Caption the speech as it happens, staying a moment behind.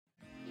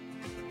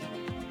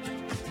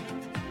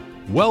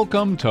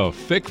Welcome to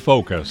FICC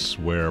Focus,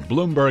 where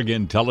Bloomberg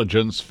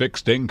Intelligence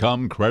fixed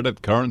income,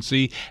 credit,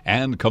 currency,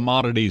 and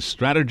commodities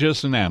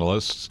strategists and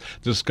analysts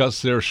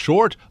discuss their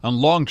short and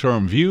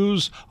long-term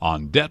views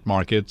on debt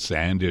markets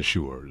and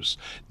issuers.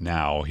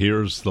 Now,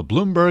 here's the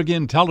Bloomberg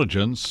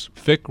Intelligence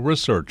FICC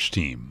research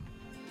team.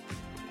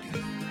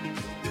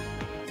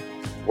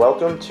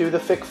 Welcome to the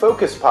FICC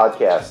Focus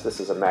podcast. This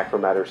is a Macro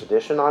Matters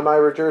edition. I'm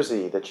Ira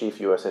Jersey, the chief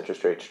U.S.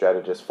 interest rate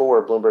strategist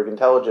for Bloomberg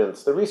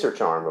Intelligence, the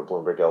research arm of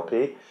Bloomberg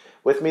LP.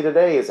 With me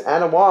today is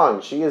Anna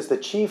Wong. She is the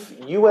chief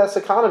U.S.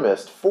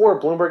 economist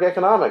for Bloomberg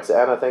Economics.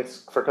 Anna,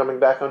 thanks for coming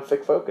back on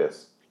FICC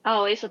Focus.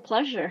 Always a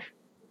pleasure.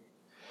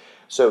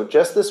 So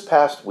just this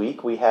past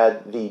week, we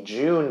had the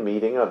June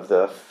meeting of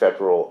the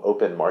Federal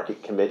Open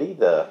Market Committee,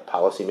 the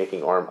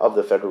policymaking arm of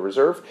the Federal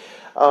Reserve.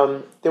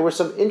 There were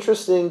some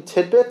interesting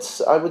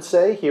tidbits, I would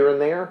say, here and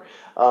there.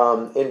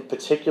 In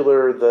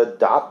particular, the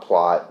dot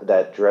plot,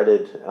 that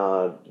dreaded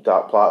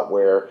dot plot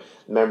where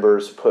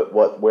members put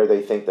where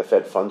they think the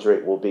Fed funds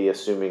rate will be,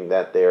 assuming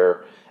that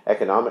their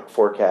economic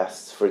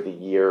forecasts for the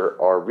year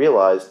are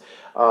realized.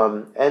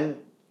 And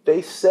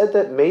they said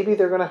that maybe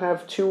they're going to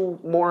have two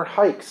more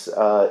hikes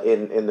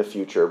in the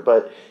future.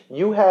 But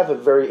you have a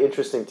very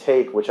interesting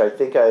take, which I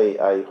think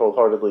I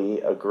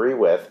wholeheartedly agree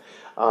with.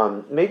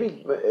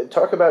 Maybe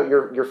talk about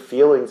your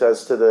feelings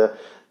as to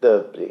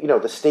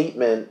the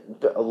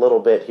statement a little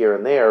bit here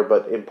and there,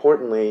 but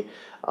importantly,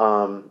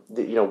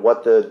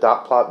 what the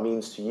dot plot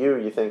means to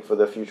you think, for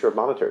the future of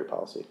monetary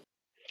policy.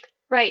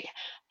 Right.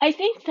 I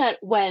think that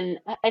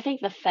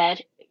the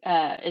Fed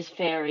is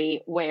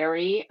very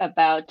wary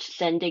about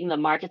sending the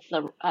markets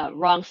the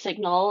wrong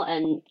signal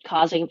and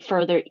causing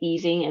further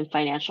easing in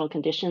financial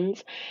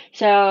conditions.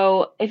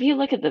 So if you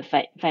look at the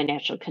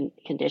financial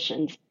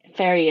conditions,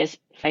 various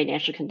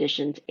financial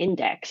conditions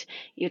index,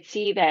 you'd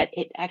see that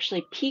it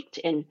actually peaked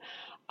in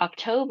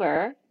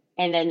October,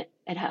 and then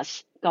it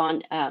has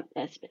gone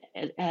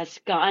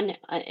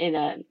in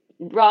a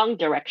wrong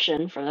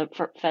direction from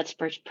the Fed's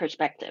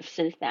perspective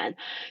since then.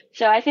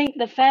 So I think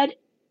the Fed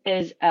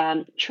is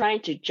trying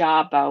to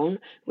jawbone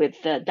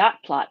with the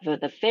dot plot,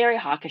 with a very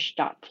hawkish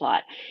dot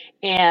plot,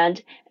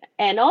 and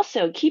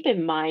also keep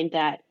in mind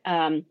that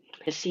the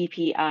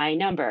CPI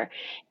number,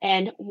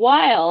 and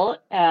while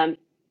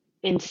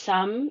in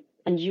some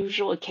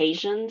unusual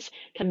occasions,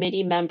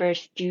 committee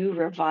members do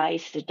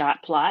revise the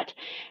dot plot.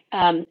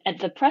 At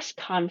the press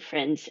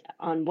conference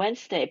on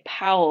Wednesday,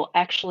 Powell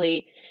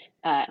actually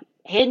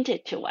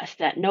hinted to us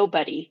that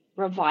nobody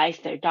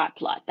revised their dot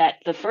plot, that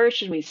the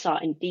version we saw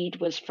indeed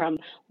was from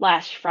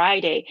last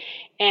Friday.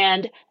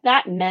 And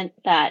that meant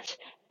that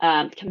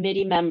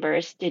committee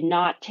members did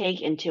not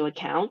take into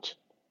account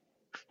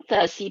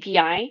the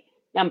CPI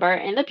number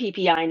and the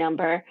PPI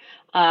number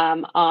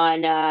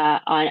on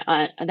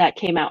that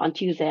came out on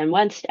Tuesday and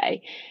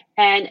Wednesday,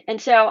 and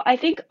so I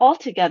think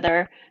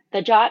altogether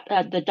the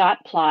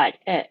dot plot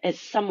is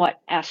somewhat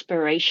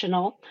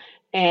aspirational,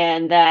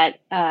 and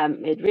that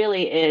it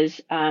really is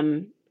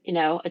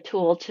a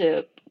tool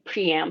to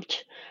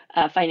preempt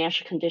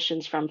financial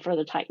conditions from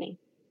further tightening.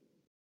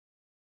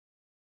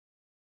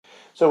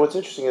 So what's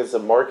interesting is the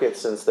markets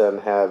since then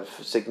have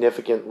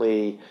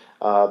significantly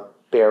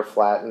bear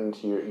flattened.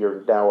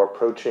 You're now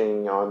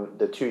approaching on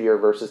the 2-year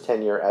versus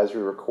 10-year as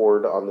we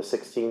record on the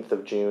 16th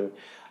of June,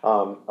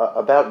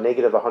 about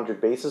negative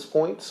 100 basis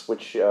points,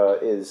 which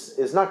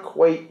is not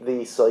quite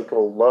the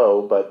cycle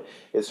low, but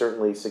is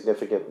certainly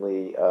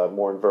significantly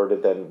more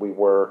inverted than we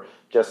were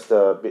just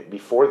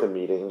before the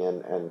meeting,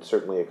 and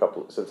certainly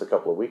since a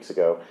couple of weeks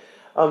ago.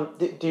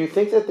 Do you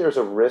think that there's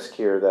a risk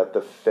here that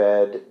the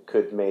Fed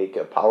could make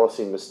a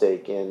policy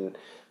mistake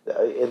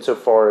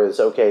insofar as,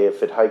 okay,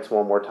 if it hikes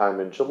one more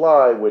time in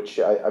July, which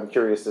I'm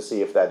curious to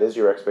see if that is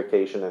your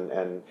expectation,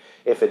 and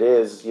if it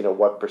is,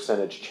 what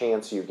percentage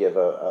chance you give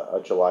a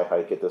July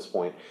hike at this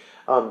point.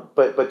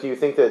 But do you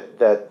think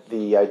that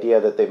the idea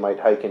that they might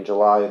hike in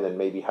July and then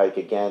maybe hike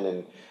again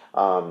in,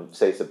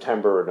 say,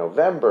 September or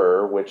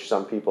November, which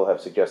some people have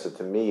suggested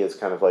to me is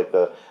kind of like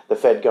the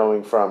Fed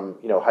going from,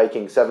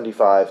 hiking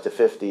 75 to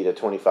 50 to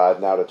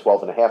 25 now to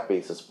 12.5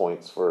 basis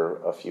points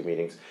for a few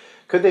meetings,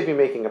 could they be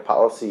making a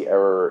policy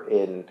error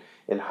in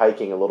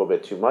hiking a little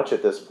bit too much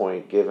at this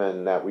point,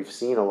 given that we've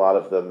seen a lot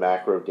of the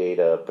macro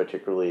data,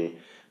 particularly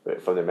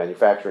from the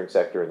manufacturing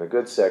sector and the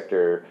goods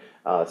sector,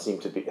 seem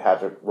to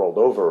haven't rolled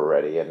over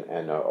already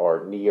and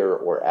are near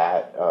or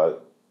at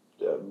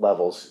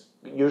levels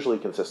usually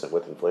consistent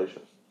with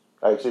inflation.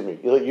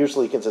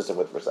 Usually consistent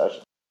with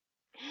recession.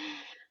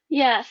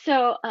 Yeah,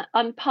 so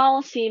on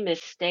policy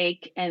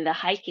mistake and the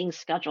hiking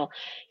schedule.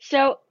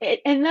 So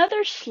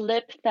another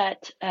slip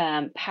that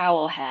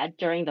Powell had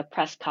during the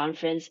press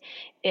conference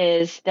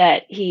is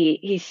that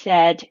he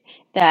said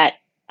that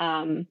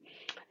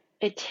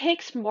it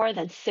takes more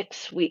than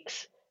 6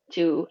 weeks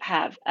to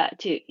have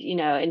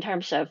in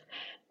terms of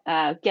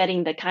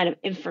getting the kind of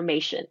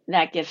information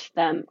that gives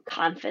them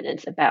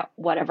confidence about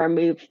whatever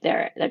move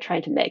they're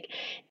trying to make.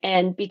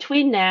 And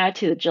between now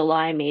to the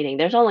July meeting,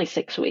 there's only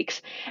 6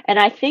 weeks. And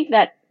I think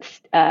that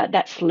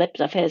that slip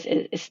of his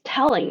is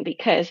telling,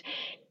 because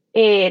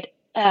it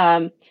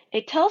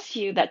it tells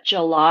you that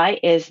July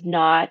is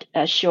not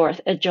a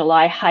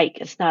July hike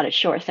is not a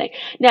sure thing.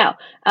 Now,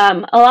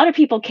 a lot of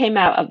people came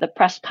out of the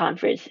press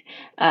conference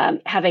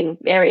having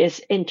various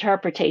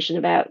interpretation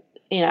about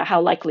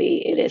how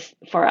likely it is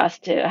for us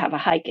to have a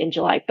hike in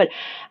July. But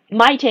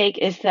my take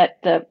is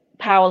that the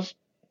Powell's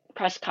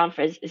press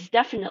conference is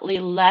definitely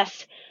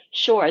less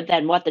sure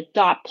than what the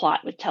dot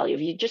plot would tell you.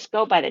 If you just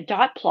go by the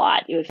dot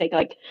plot, you would think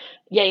like,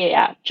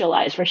 yeah,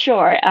 July is for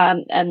sure.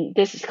 And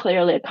this is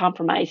clearly a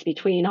compromise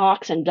between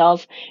hawks and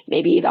dulls.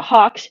 Maybe the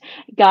hawks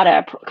got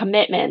a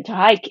commitment to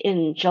hike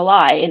in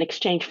July in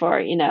exchange for,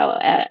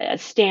 a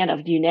stand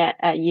of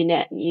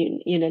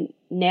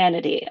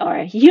unanimity or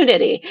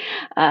unity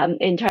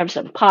in terms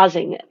of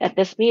pausing at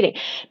this meeting.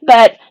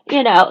 But,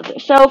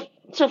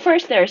 so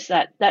first there's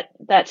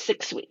that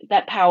 6 week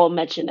that Powell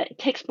mentioned that it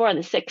takes more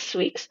than 6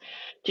 weeks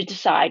to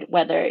decide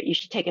whether you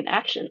should take an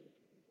action.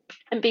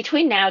 And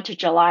between now to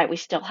July, we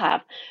still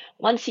have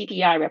one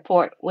CPI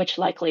report, which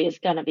likely is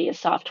going to be a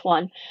soft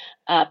one,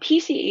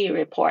 PCE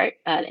report,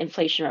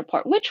 inflation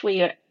report, which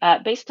we,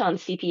 based on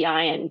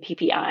CPI and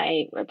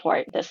PPI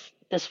report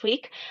this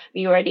week,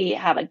 we already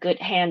have a good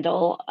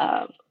handle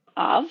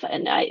of,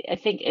 and I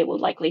think it will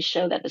likely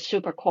show that the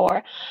super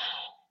core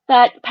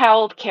that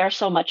Powell cares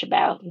so much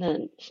about,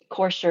 the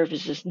core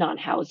services,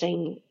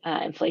 non-housing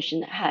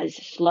inflation has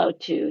slowed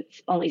to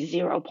only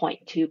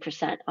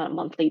 0.2% on a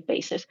monthly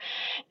basis.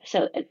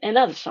 So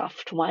another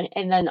soft one.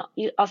 And then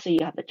you have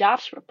the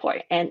jobs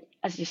report. And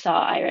as you saw,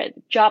 Ira,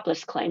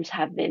 jobless claims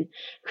have been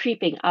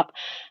creeping up.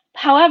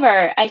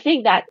 However, I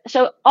think that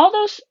all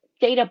those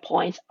data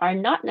points are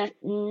not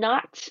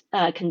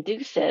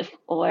conducive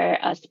or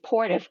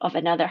supportive of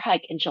another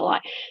hike in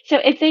July. So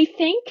if they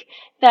think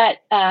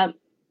that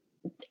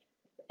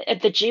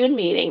at the June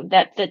meeting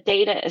that the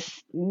data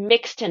is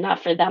mixed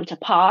enough for them to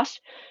pause,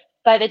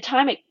 by the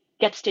time it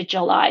gets to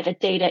July, the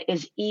data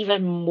is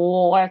even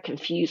more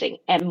confusing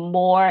and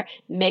more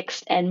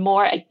mixed and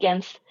more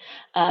against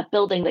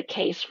building the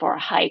case for a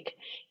hike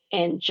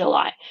in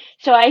July.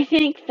 So I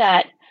think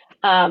that,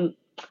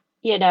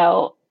 you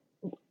know,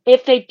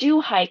 if they do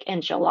hike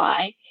in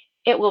July,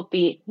 it will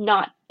be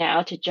not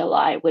now to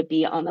July, would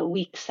be on the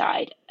weak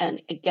side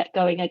and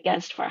going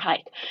against for a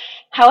hike.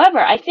 However,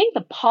 I think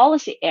the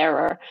policy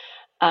error,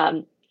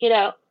 um, you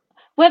know,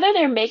 whether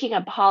they're making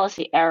a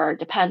policy error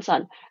depends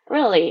on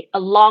really a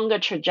longer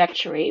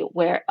trajectory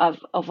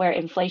of where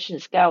inflation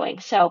is going.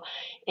 So,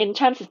 in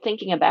terms of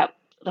thinking about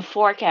the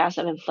forecast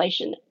of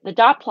inflation, the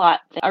dot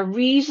plot, a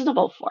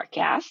reasonable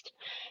forecast,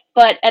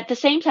 but at the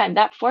same time,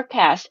 that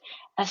forecast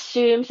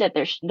assumes that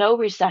there's no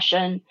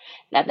recession,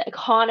 that the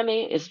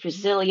economy is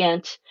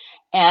resilient,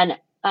 and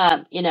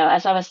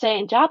as I was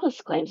saying,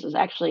 jobless claims is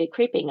actually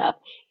creeping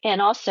up,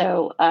 and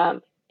also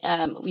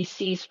we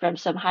see from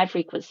some high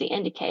frequency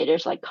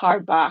indicators like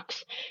card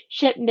box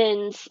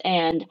shipments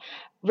and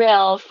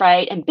rail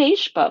freight and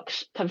beige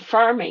books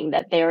confirming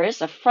that there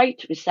is a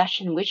freight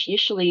recession, which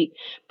usually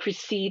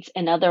precedes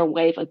another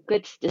wave of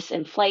goods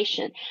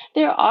disinflation.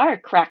 There are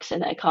cracks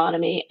in the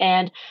economy,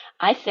 and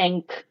I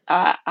think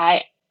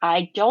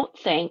I don't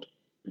think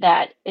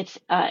that it's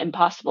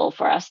impossible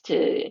for us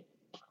to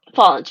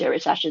fall into a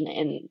recession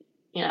in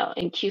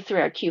Q3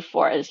 or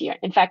Q4 this year.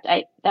 In fact,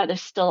 that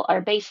is still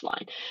our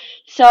baseline.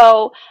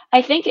 So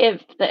I think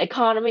if the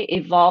economy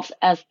evolves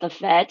as the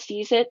Fed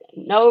sees it,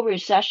 no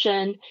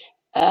recession,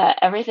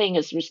 everything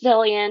is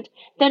resilient,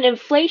 then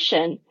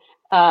inflation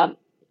um,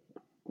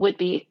 would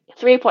be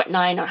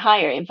 3.9 or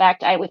higher. In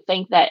fact, I would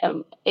think that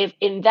if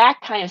in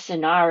that kind of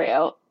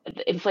scenario,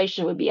 the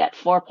inflation would be at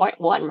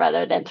 4.1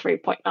 rather than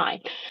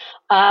 3.9.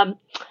 Um,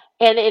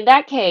 and in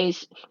that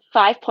case,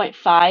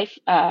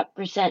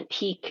 5.5%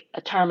 peak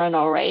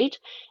terminal rate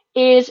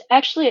is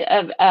actually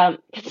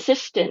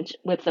consistent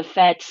with the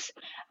Fed's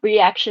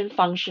reaction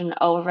function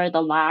over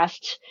the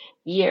last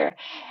year.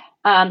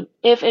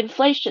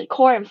 If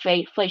core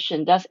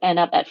inflation does end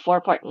up at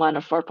 4.1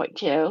 or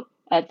 4.2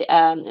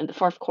 in the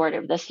fourth quarter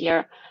of this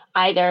year,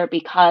 either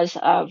because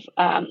of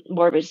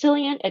more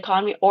resilient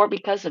economy or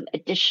because of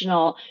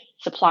additional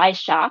supply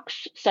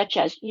shocks, such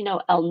as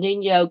El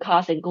Nino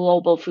causing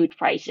global food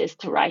prices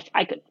to rise.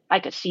 I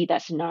could see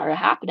that scenario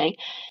happening.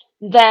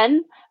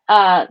 Then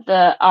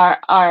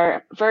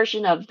our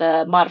version of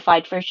the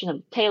modified version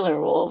of Taylor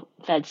rule,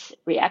 Fed's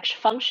reaction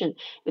function,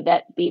 would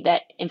that be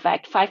that in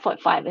fact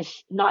 5.5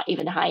 is not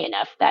even high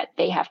enough, that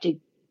they have to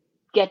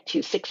get to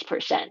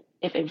 6%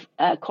 if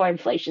core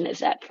inflation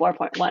is at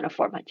 4.1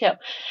 or 4.2.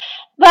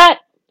 But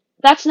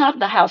that's not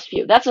the house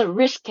view. That's a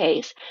risk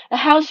case. The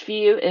house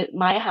view,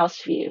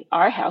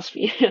 our house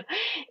view,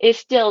 is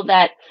still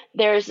that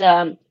there's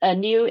a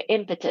new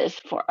impetus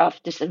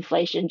of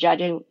disinflation,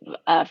 judging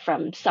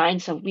from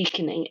signs of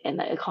weakening in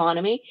the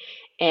economy,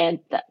 and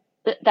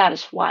that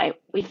is why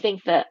we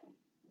think that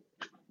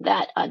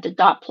the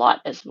dot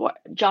plot is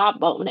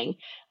jawboning.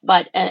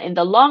 But in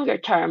the longer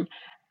term,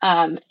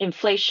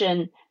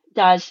 inflation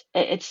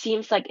it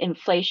seems like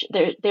inflation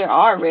there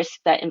are risks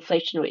that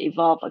inflation will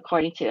evolve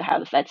according to how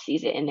the Fed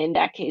sees it, and in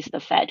that case the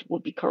Fed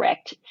would be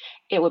correct.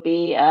 It would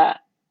be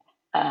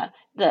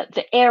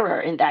the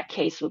error in that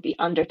case would be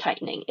under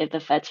tightening if the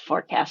Fed's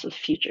forecast of the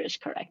future is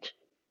correct.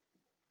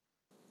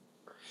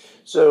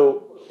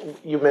 So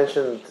you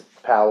mentioned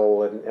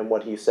Powell and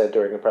what he said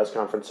during the press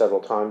conference several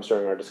times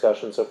during our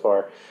discussion so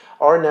far.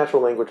 Our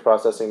natural language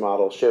processing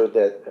model showed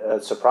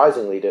that,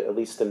 surprisingly, at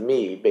least to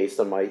me, based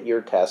on my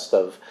ear test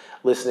of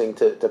listening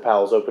to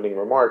Powell's opening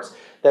remarks,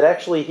 that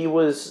actually he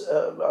was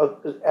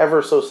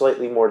ever so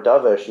slightly more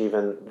dovish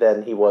even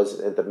than he was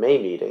at the May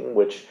meeting,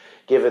 which,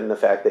 given the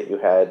fact that you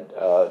had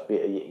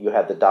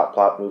the dot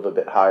plot move a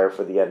bit higher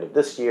for the end of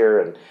this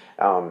year, and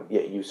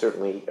you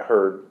certainly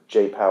heard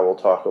Jay Powell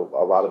talk a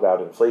lot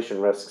about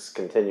inflation risks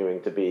continuing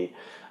to be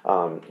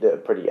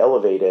pretty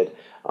elevated.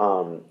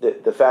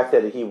 The fact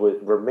that he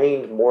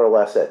remained more or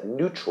less at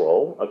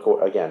neutral,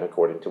 again,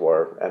 according to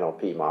our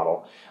NLP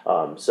model.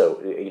 So,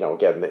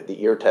 again,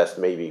 the ear test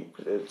maybe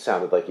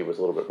sounded like he was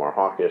a little bit more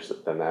hawkish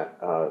than that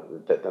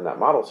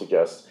model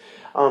suggests.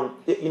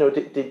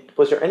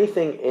 Was there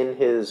anything in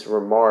his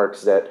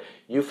remarks that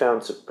you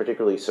found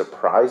particularly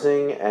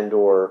surprising and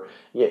or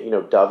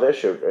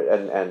dovish,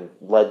 and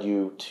led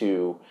you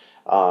to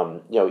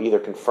either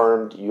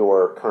confirmed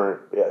your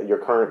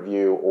current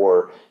view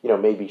or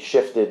maybe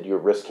shifted your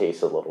risk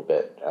case a little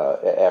bit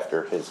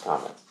after his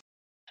comments?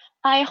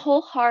 I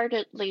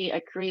wholeheartedly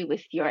agree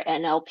with your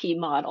NLP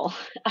model.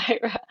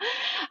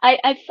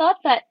 I thought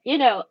that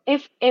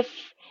if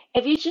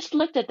you just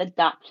looked at the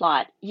dot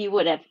plot, you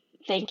would have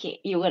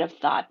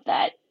thought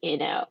that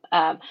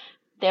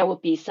there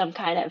would be some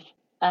kind of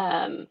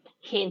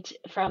hint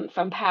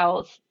from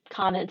Powell's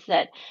comments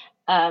that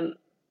um,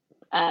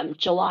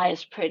 July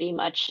is pretty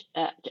much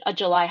a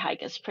July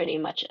hike is pretty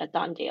much a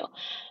done deal.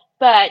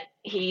 But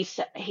he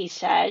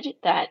said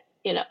that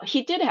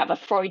he did have a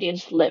Freudian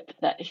slip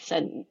that he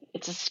said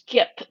it's a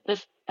skip.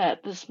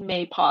 This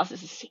May pause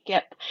is a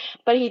skip,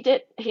 but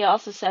he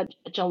also said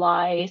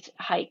July's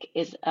hike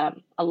is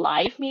a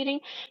live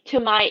meeting. To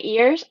my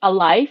ears, a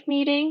live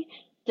meeting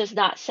does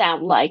not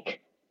sound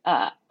like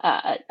a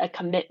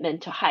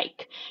commitment to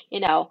hike, you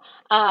know.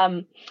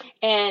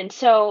 And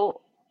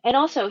so and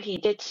also he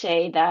did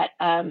say that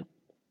um,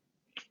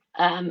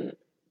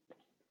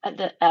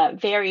 the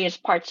various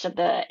parts of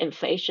the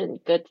inflation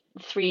good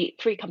three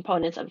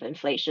components of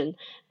inflation: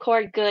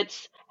 core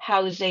goods,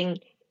 housing,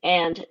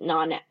 and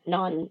non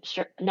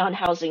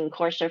housing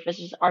core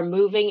services are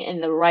moving in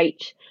the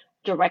right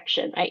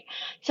direction, right?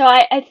 So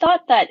I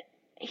thought that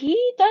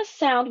he does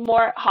sound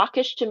more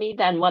hawkish to me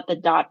than what the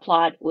dot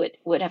plot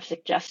would have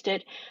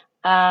suggested.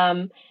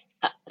 um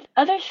uh,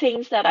 Other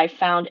things that I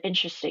found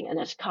interesting in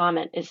his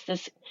comment is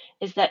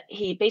that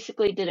he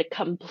basically did a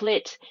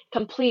complete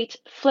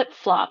flip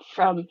flop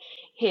from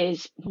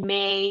his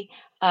May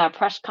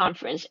press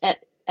conference.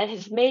 At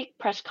his May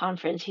press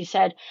conference, he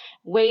said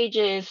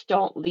wages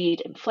don't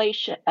lead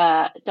inflation.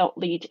 Don't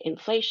lead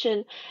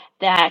inflation.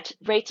 That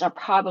rates are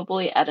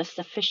probably at a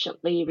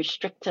sufficiently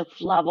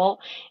restrictive level,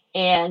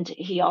 and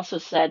he also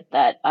said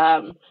that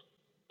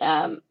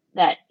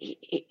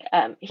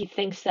he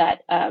thinks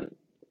that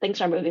things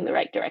are moving the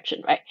right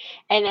direction, right?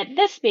 And at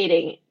this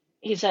meeting,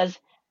 he says,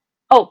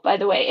 "Oh, by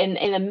the way,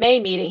 in the May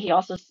meeting, he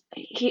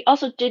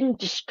also didn't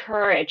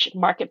discourage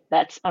market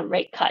bets on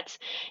rate cuts.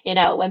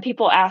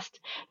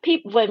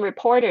 When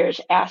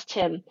reporters asked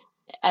him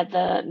at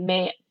the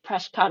May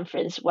press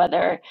conference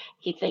whether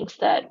he thinks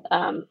that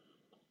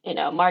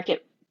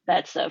market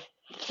bets of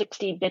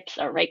 60 bips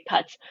or rate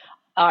cuts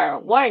are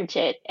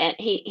warranted, and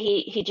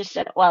he just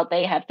said, well,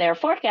 they have their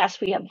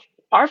forecast, we have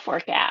our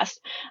forecast.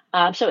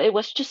 So it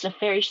was just a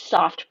very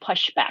soft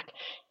pushback.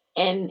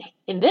 And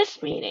in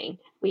this meeting,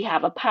 we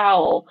have a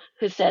Powell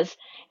who says,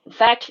 in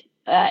fact,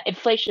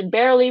 inflation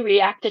barely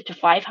reacted to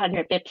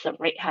 500 bips of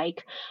rate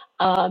hike.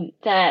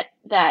 That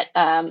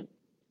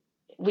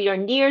we are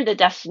near the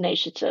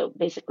destination, so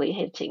basically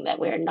hinting that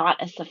we are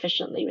not as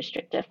sufficiently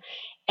restrictive.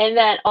 And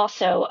then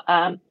also,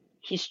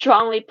 he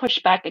strongly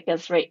pushed back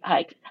against rate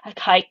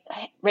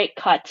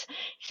cuts,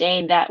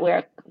 saying that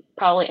we're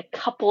probably a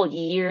couple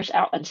years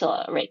out until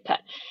a rate cut.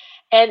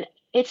 And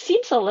it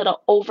seems a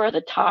little over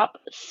the top,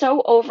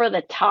 so over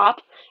the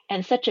top,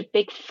 and such a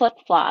big flip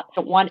flop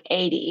to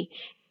 180.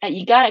 And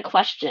you got to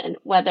question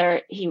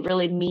whether he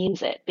really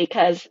means it,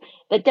 because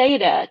the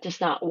data does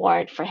not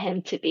warrant for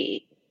him to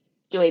be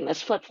doing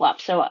this flip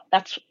flop. So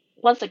that's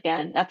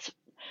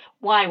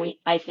why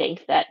I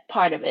think that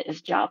part of it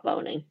is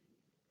jawboning.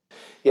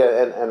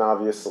 Yeah, and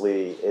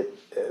obviously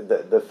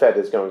the Fed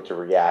is going to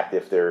react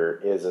if there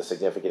is a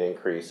significant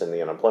increase in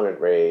the unemployment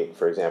rate,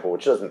 for example,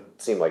 which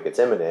doesn't seem like it's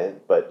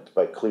imminent, but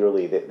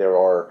clearly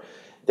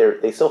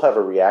they still have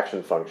a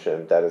reaction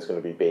function that is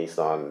going to be based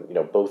on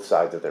both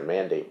sides of their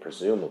mandate,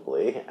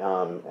 presumably,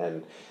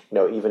 and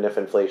even if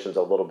inflation's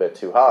a little bit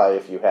too high,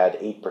 if you had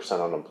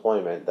 8%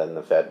 unemployment, then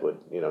the Fed would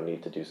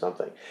need to do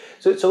something.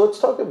 So let's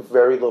talk a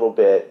very little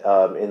bit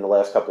in the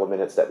last couple of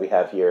minutes that we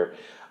have here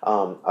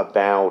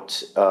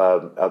about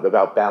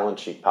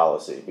balance sheet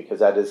policy, because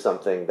that is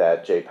something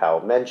that Jay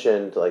Powell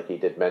mentioned. Like, he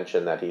did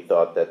mention that he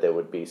thought that there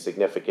would be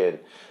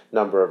significant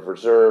number of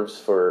reserves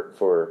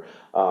for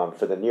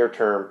the near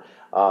term.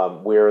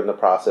 We're in the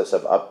process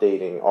of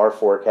updating our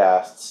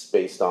forecasts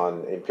based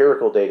on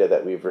empirical data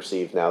that we've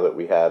received now that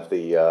we have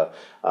the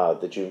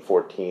June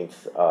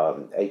 14th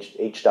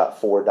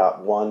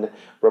H.4.1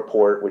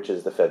 report, which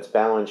is the Fed's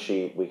balance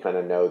sheet. We kind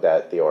of know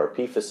that the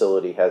RRP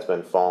facility has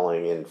been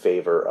falling in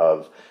favor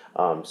of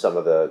some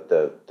of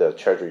the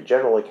Treasury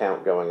General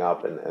account going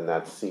up, and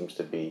that seems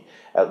to be,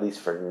 at least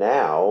for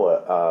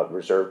now,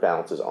 reserve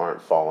balances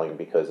aren't falling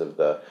because of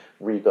the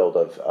rebuild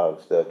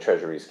of the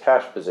Treasury's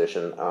cash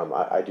position.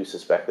 I do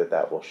suspect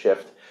that will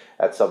shift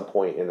at some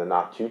point in the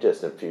not too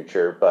distant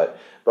future, but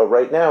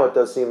right now it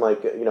does seem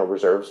like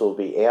reserves will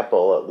be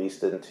ample at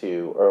least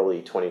into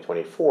early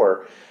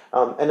 2024.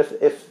 And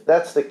if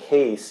that's the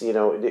case,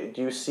 do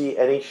you see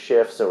any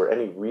shifts or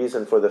any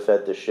reason for the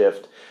Fed to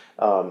shift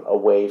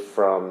away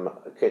from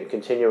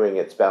continuing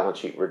its balance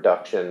sheet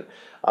reduction,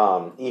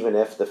 even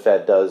if the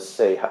Fed does,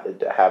 say,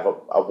 have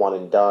a one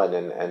and done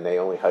and they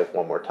only hike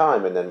one more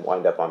time and then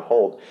wind up on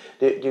hold?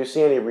 Do you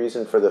see any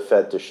reason for the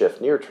Fed to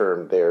shift near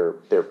term their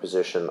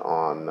position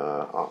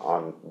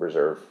on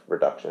reserve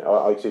reduction,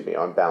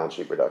 on balance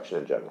sheet reduction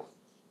in general?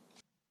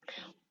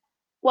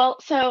 Well,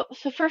 so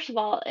first of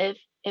all, if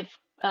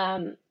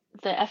the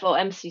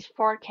FOMC's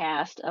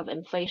forecast of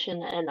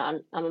inflation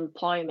and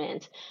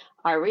unemployment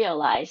are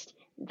realized,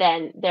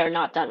 then they're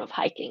not done with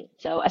hiking.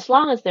 So as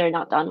long as they're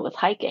not done with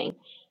hiking,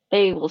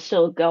 they will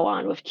still go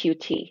on with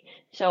QT.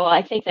 So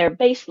I think their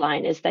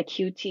baseline is that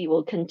QT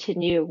will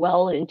continue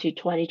well into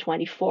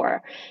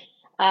 2024.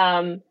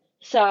 From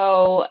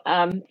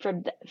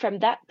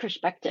that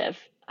perspective,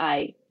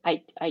 I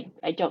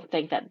don't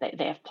think that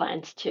they have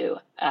plans to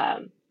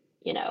end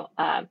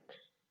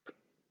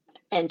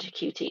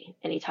QT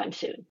anytime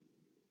soon.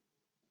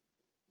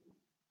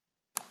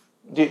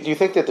 Do you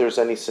think that there's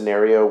any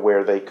scenario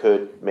where they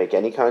could make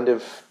any kind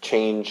of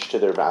change to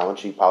their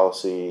balance sheet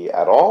policy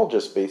at all,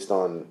 just based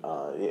on,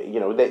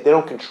 they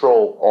don't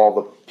control all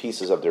the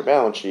pieces of their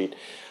balance sheet.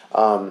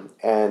 So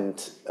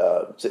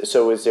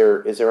is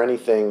there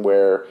anything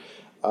where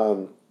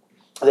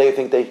they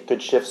think they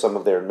could shift some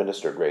of their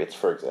administered rates,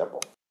 for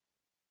example?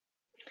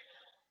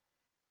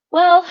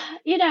 Well,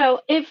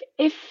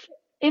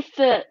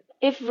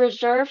 if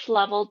reserve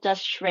level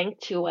does shrink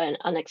to an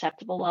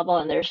unacceptable level,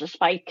 and there's a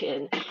spike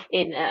in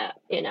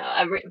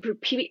a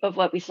repeat of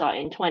what we saw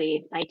in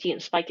 2019,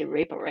 spike in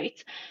repo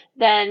rates,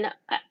 then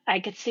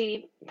I could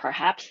see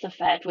perhaps the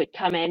Fed would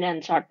come in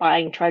and start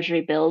buying Treasury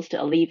bills to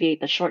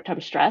alleviate the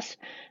short-term stress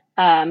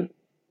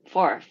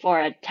for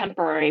a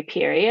temporary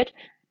period.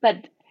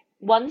 But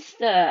once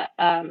the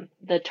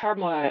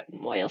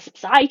turmoil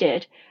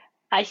subsided,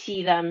 I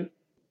see them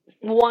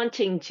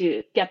wanting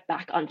to get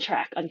back on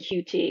track on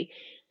QT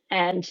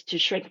and to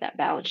shrink that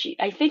balance sheet.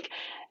 I think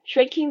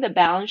shrinking the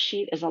balance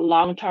sheet is a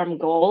long-term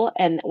goal,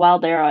 and while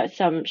there are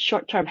some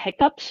short-term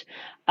hiccups,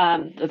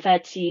 the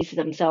Fed sees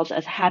themselves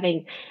as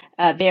having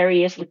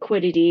various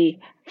liquidity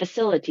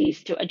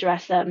facilities to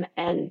address them,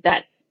 and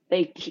that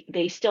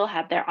they still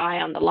have their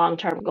eye on the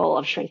long-term goal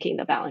of shrinking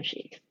the balance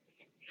sheet.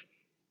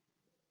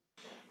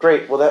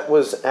 Great. Well, that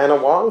was Anna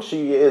Wong.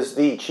 She is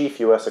the chief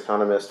U.S.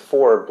 economist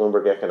for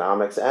Bloomberg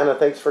Economics. Anna,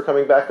 thanks for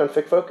coming back on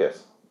FICC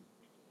Focus.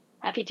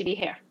 Happy to be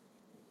here.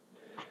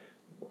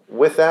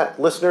 With that,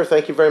 listener,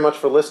 thank you very much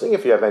for listening.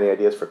 If you have any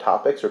ideas for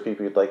topics or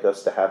people you'd like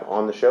us to have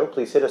on the show,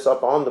 please hit us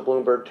up on the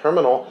Bloomberg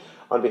terminal.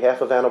 On behalf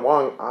of Anna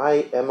Wong,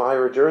 I am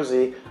Ira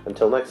Jersey.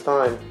 Until next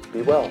time,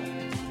 be well.